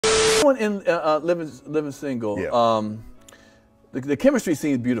In living single. Yeah. The chemistry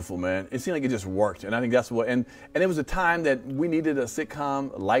seems beautiful, man. It seemed like it just worked, and I think that's what. And it was a time that we needed a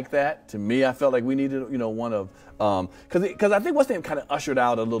sitcom like that. To me, I felt like we needed, one of, because I think what's name kind of ushered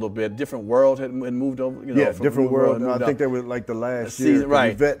out a little bit. Different World had moved over. Yeah, Different World. I think they were like the last season,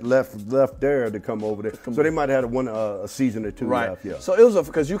 right? Yvette left there to come over there, so they might have had a season or two left. Yeah. So it was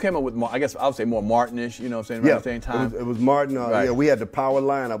because you came up with, I guess I would say more Martin-ish. You know what I'm saying? Right at the same time. It was Martin. Yeah, we had the power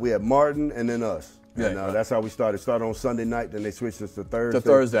lineup. We had Martin and then us. And that's how we started. Started on Sunday night, then they switched us to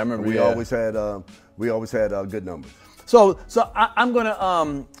Thursday. I remember. We always had good numbers. So I'm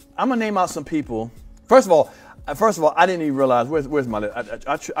gonna name out some people. First of all, I didn't even realize where's my list.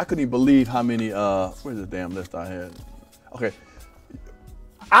 I couldn't even believe how many. Where's the damn list I had? Okay,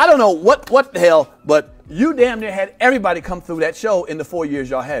 I don't know what the hell, but you damn near had everybody come through that show in the 4 years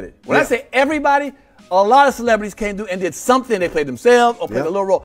y'all had it. When I say everybody, a lot of celebrities came through and did something. They played themselves or played a little role.